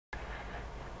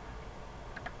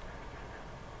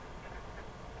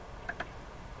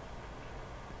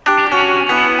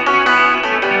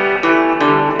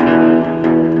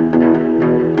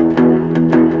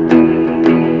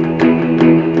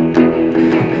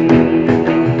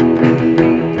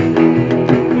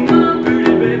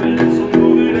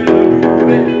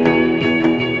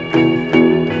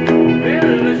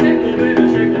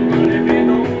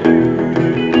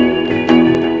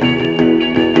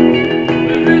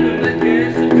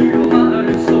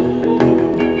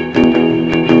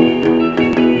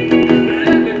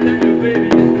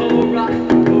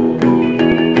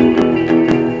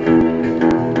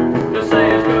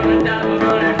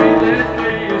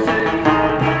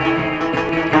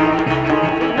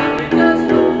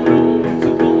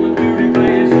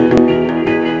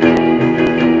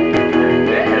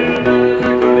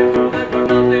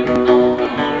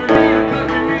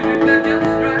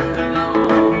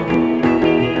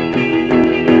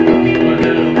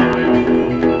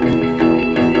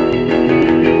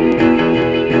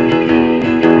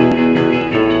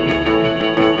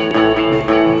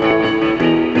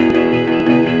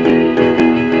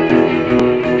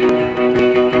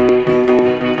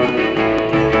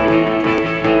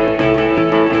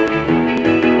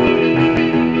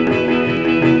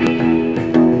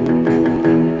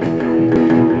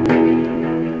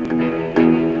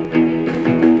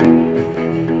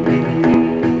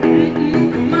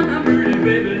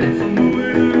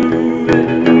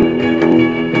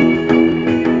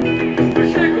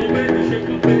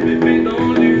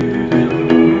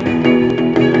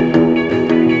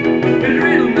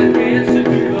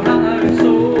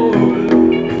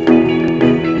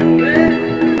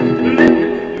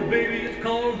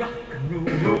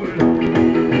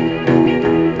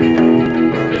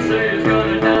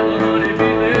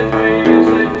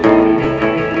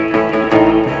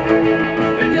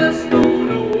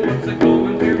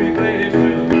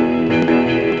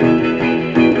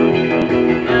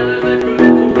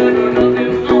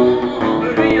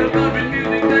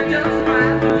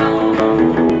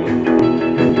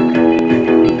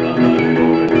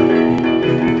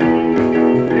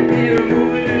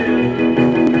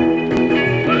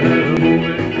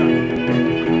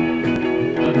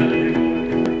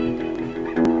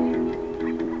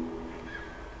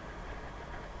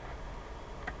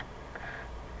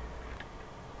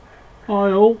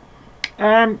Hi all.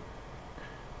 I've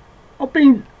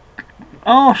been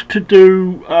asked to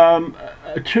do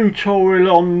a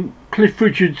tutorial on Cliff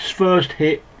Richard's first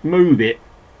hit, Move It.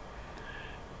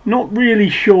 Not really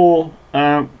sure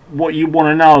what you want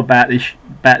to know about this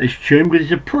tune, because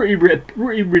it's a pretty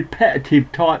repetitive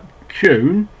type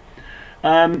tune.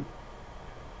 But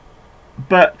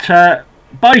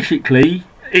basically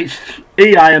it's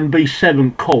E, A and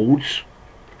B7 chords.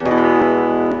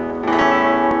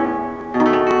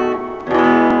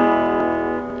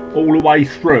 All the way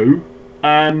through,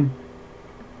 but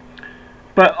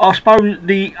I suppose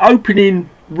the opening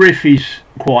riff is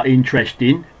quite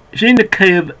interesting. It's in the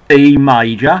key of E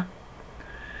major,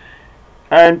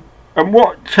 and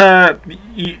what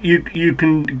you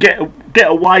can get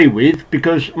away with,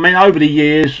 because I mean over the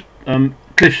years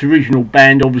Cliff's original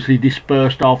band obviously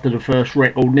dispersed after the first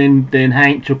record, and then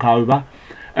Hank took over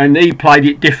and he played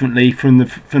it differently from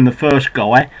the first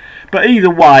guy. But either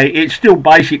way, it's still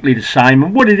basically the same.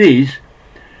 And what it is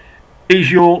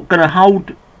you're going to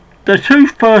hold the two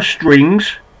first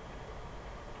strings,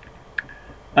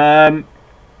 the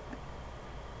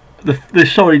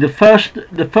first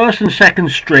and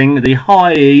second string, the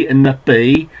high E and the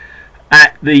B,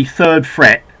 at the 3rd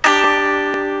fret.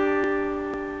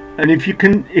 And if you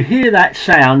can hear that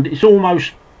sound, it's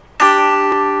almost,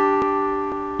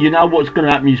 you know what's going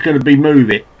to happen. It's going to be Move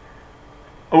It.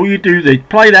 All you do is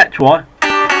play that twice,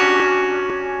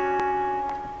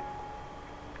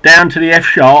 down to the F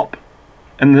sharp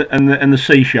and the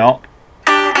C sharp,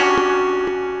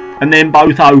 and then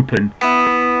both open.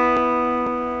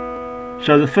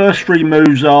 So the first three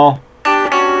moves are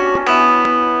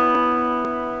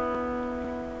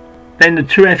then the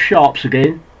two F sharps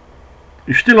again.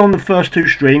 You're still on the first two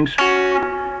strings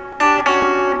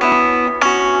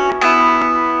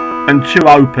and two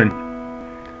open.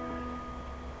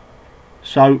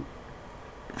 So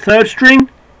 3rd string,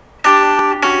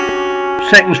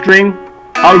 2nd string,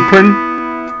 open,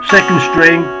 2nd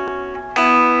string,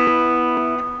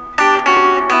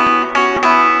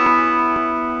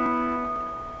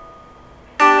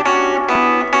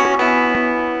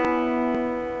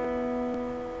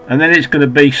 and then it's going to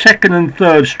be 2nd and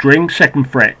 3rd string, 2nd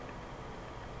fret.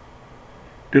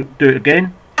 Do it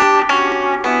again.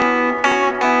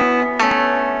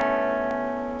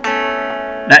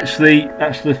 That's the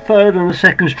 3rd and the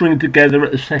 2nd string together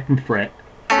at the 2nd fret.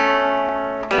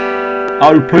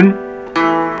 Open.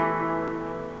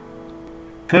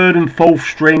 3rd and 4th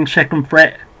string, 2nd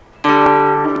fret.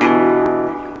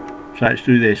 So let's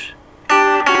do this.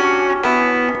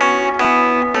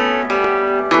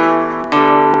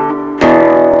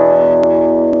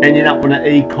 Ending up on an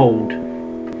E chord.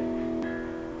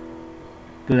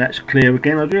 So that's clear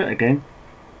again. I'll do it again.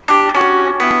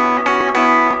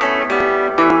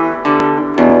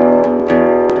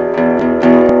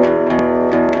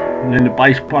 And then the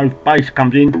bass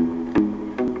comes in.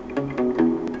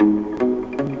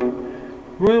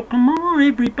 Well, come on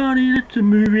everybody, let's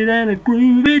move it and a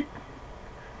groove it.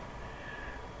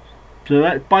 So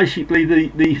that's basically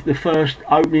the first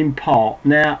opening part.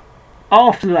 Now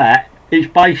after that, it's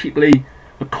basically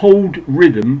a chord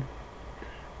rhythm,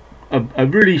 a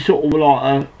really sort of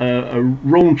like a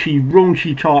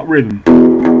raunchy type rhythm.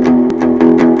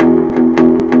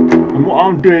 And what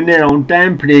I'm doing there, I'm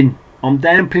dampening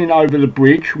over the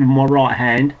bridge with my right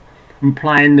hand and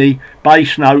playing the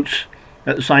bass notes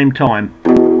at the same time.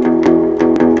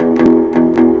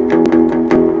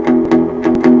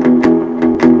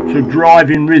 So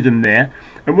driving rhythm there.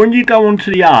 And when you go on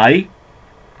to the A,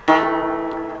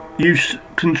 you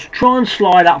can try and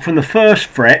slide up from the 1st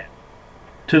fret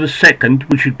to the 2nd,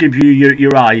 which would give you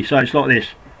your A. So it's like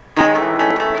this.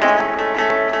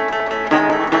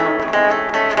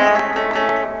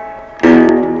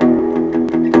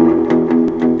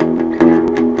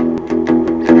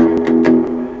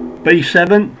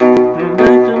 B7.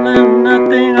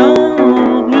 Nothing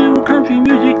on little country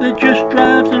music that just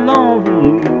drives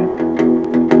along.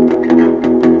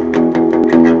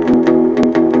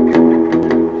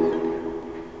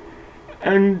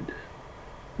 And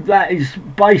that is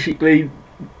basically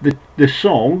the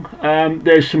song.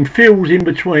 There's some fills in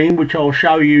between, which I'll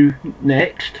show you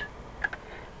next.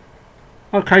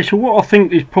 Okay, so what I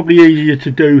think is probably easier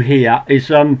to do here is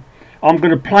I'm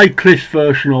going to play Cliff's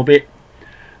version of it,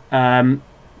 and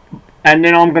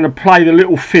then I'm going to play the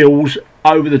little fills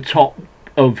over the top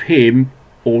of him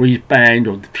or his band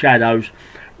or the Shadows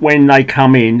when they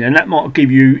come in, and that might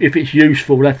give you, if it's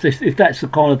useful, if that's the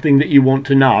kind of thing that you want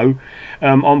to know.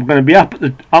 I'm going to be up at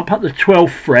the 12th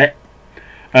fret,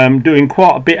 doing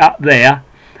quite a bit up there,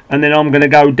 and then I'm going to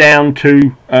go down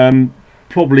to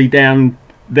probably down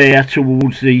there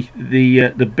towards the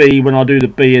B when I do the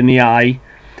B and the A,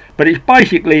 but it's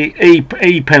basically E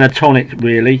pentatonic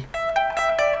really,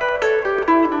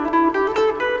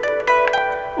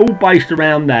 all based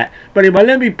around that. But anyway,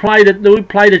 let me play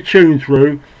the tune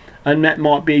through, and that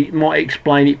might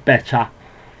explain it better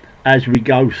as we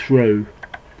go through.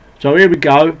 So here we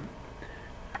go.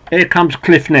 Here comes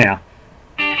Cliff now.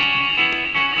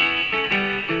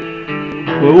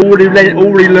 We've already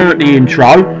learnt the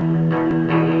intro.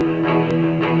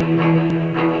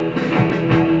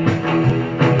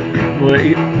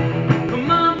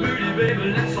 Come on, pretty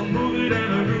baby, let's move it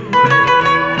and a groove.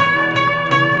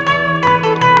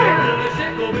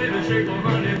 Shake, oh baby, shake, oh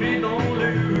honey, we don't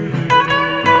lose.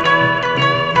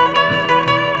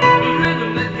 The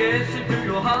rhythm that gets into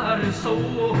your heart and soul.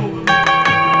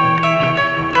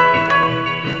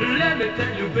 Let me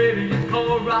tell you, baby, it's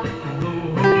called rock and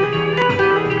roll.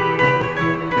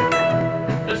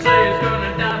 They say it's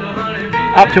gonna die, but honey, we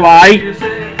up to A.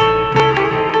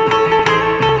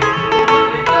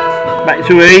 Back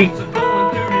to E.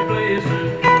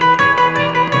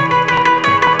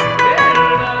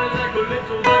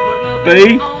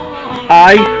 B.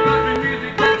 A.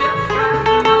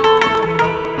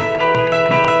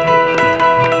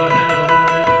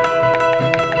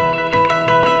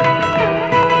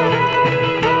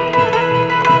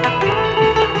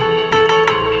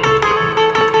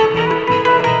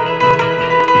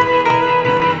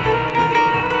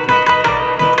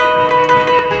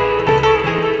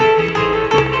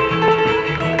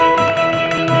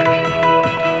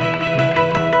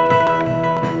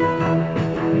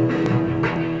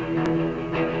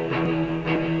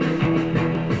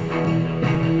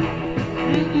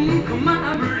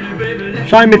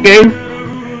 Same again.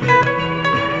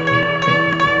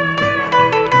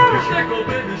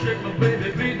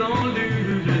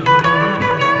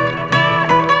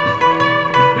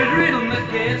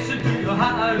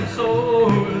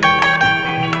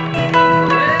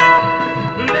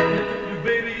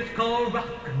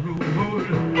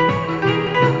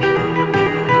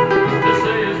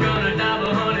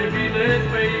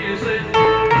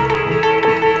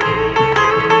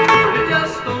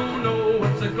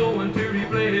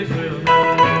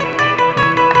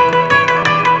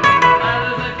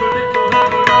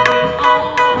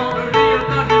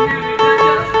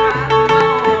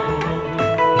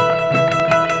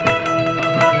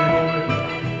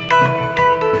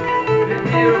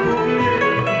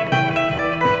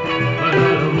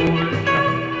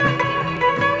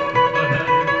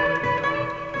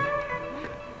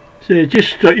 So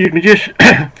just you can just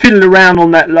fiddle around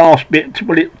on that last bit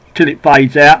till it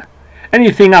fades out.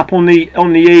 Anything up on the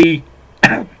E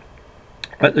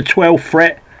at the 12th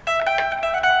fret,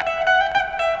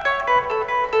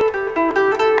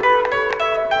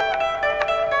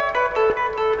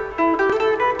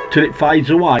 till it fades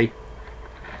away.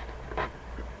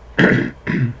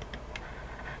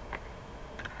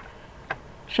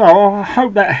 So I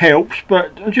hope that helps,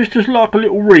 but just as like a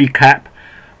little recap,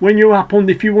 when you're up on,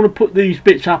 if you want to put these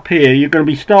bits up here, you're going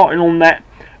to be starting on that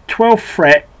 12th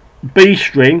fret B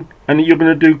string, and you're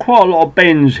going to do quite a lot of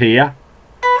bends here.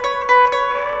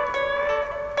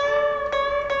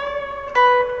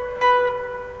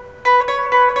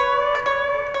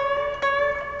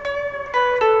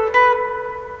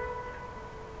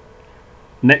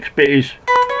 Next bit is,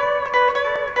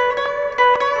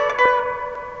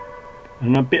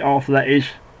 and a bit after that is,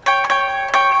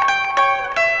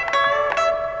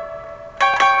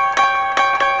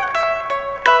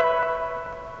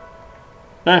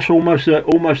 that's almost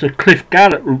a Cliff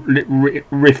Gallup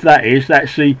riff. That is.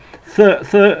 That's the that's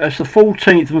the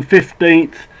 14th and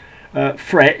 15th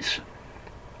frets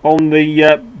on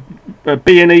the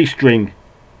B and E string.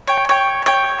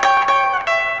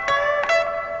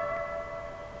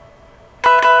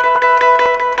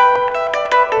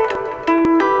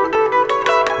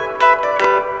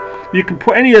 You can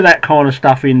put any of that kind of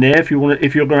stuff in there if you want.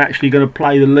 If you're actually going to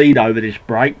play the lead over this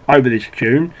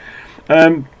tune.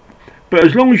 But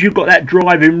as long as you've got that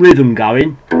driving rhythm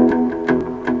going,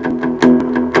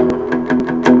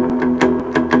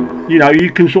 you know,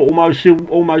 you can sort of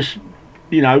almost,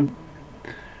 you know,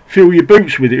 fill your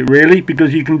boots with it really,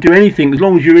 because you can do anything as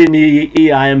long as you're in the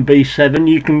E, A and B7.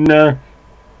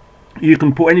 You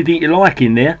can put anything you like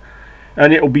in there,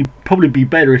 and it'll probably be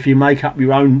better if you make up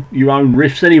your own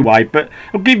riffs anyway. But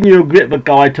I'm giving you a bit of a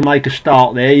guide to make a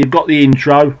start there. You've got the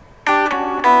intro.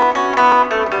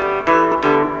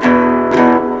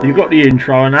 You've got the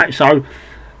intro and that, so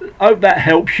hope that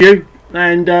helps you,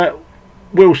 and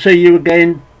we'll see you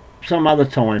again some other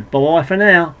time. Bye for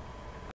now.